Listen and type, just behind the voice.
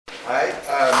Hi,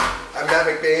 I'm Matt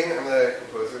McBane. I'm the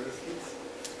composer of this piece.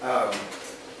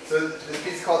 So this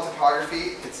piece is called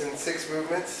Topography. It's in 6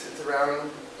 movements. It's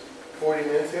around 40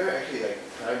 minutes here. Actually,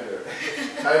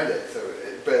 timed it. So,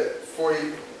 but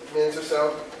 40 minutes or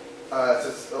so. So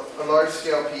it's a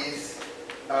large-scale piece.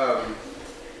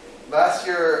 Last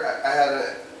year, I had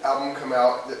an album come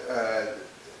out,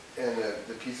 and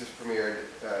the piece was premiered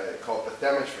called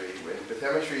Bathymetry. And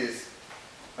bathymetry is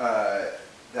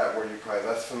that word you're probably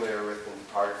less familiar with in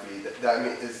topography. That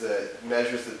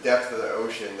measures the depth of the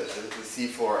ocean, the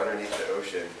seafloor underneath the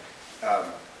ocean.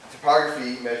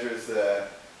 Topography measures the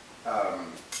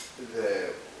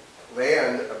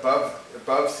land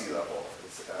above sea level.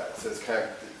 So it's kind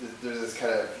of, there's this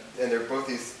kind of, and they're both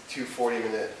these 2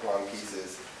 40-minute long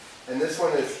pieces. And this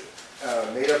one is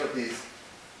made up of these.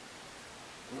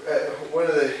 One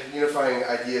of the unifying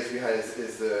ideas behind it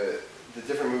is the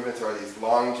different movements are these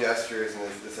long gestures, and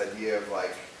there's this idea of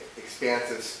like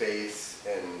expansive space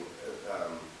and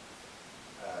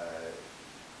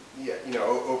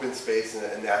open space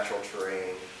and natural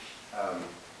terrain,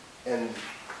 and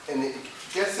it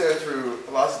gets there through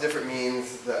lots of different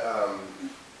means.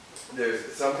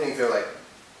 There's some things that are like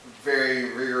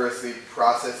very rigorously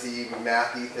processy,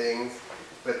 mathy things,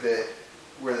 but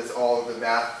where all the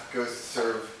math goes to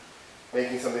serve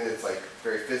making something that's like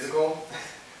very physical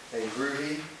and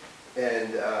groovy,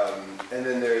 and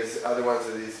then there's other ones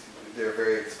that they're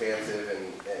very expansive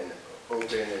and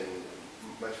open and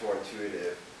much more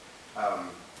intuitive,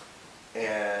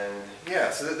 and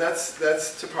yeah, so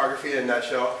that's Topography in a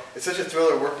nutshell. It's such a thrill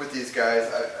to work with these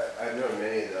guys. I've known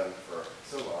many of them for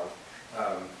so long,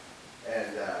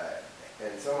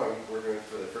 and some of them we're doing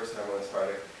for the first time on this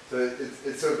project. So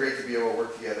it's so great to be able to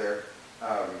work together.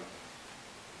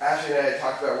 Ashley and I had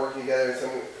talked about working together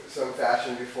in some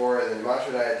fashion before, and then Mantra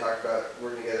and I had talked about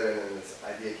working together, and then this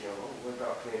idea came up, what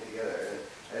about putting it together?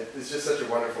 And it's just such a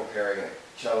wonderful pairing,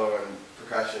 cello and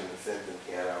percussion and synth and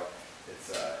piano.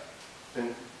 It's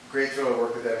been great to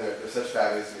work with them. They're such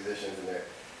fabulous musicians,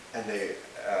 and they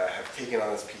have taken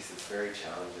on this piece that's very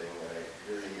challenging, and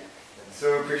I really am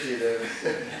so appreciative.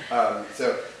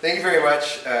 So thank you very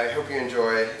much. I hope you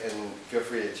enjoy, and feel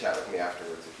free to chat with me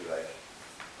afterwards if you like.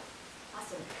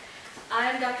 Awesome.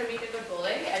 I'm Dr. Mika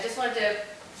Godbole. I just wanted to,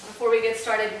 before we get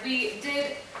started, he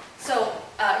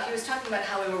was talking about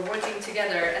how we were working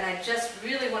together, and I just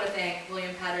really want to thank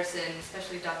William Paterson,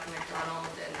 especially Dr. McDonald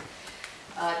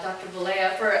and Dr.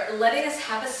 Balea, for letting us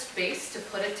have a space to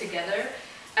put it together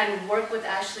and work with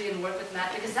Ashley and work with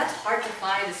Matt, because that's hard to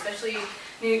find, especially,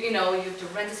 you have to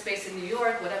rent a space in New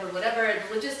York, whatever,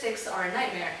 the logistics are a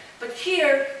nightmare. But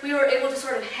here, we were able to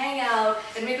sort of hang out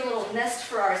and make a little nest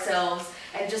for ourselves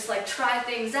and just like try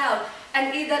things out.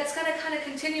 And that's going to kind of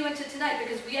continue into tonight,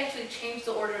 because we actually changed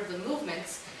the order of the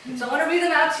movements. So I want to read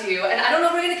them out to you, and I don't know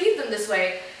if we're going to keep them this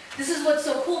way. This is what's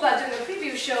so cool about doing a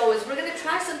preview show, is we're going to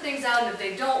try some things out, and if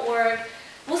they don't work,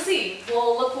 we'll see.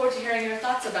 We'll look forward to hearing your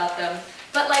thoughts about them.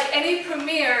 But like any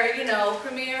premiere,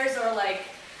 premieres are like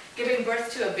giving birth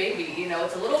to a baby.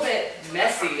 It's a little bit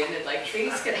messy, and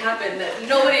things can happen that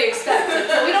nobody expects. And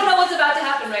so we don't know what's about to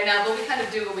happen right now, but we kind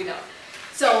of do what we know.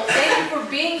 So thank you for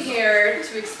being here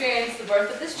to experience the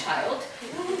birth of this child.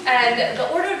 And the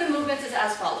order of the movements is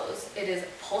as follows. It is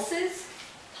pulses,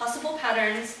 possible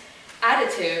patterns,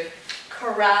 additive,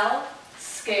 chorale,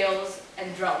 scales,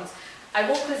 and drones. I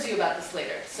will quiz you about this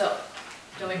later, so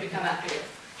don't make me come after you.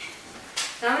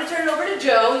 Now I'm going to turn it over to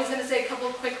Joe. He's going to say a couple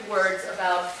of quick words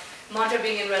about Mantra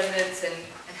being in residence and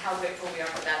how grateful we are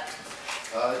for that.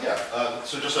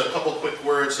 So just a couple quick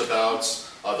words about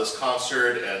this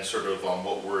concert and sort of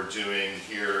what we're doing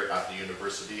here at the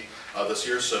university this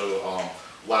year. So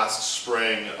last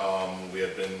spring we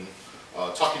had been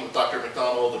talking with Dr.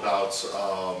 McDonald about,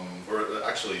 or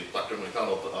actually Dr.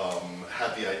 McDonald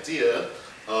had the idea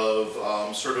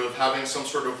of sort of having some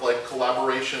sort of like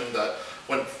collaboration that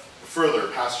went further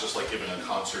past just like giving a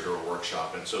concert or a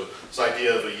workshop. And so this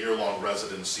idea of a year-long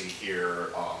residency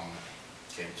here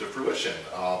came to fruition.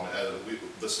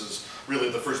 This is really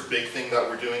the first big thing that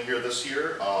we're doing here this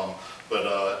year. But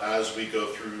as we go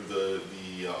through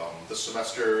this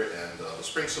semester and the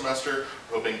spring semester,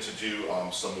 we're hoping to do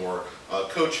some more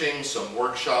coaching, some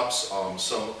workshops,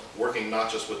 some working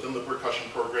not just within the percussion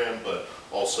program, but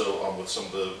also with some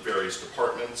of the various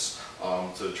departments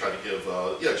to try to give,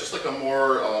 just like a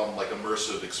more like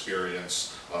immersive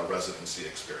experience, residency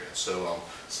experience. So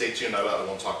stay tuned. I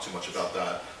won't talk too much about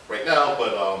that right now,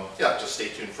 but just stay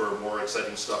tuned for more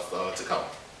exciting stuff to come.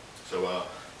 So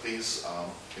please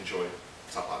enjoy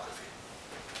Topography.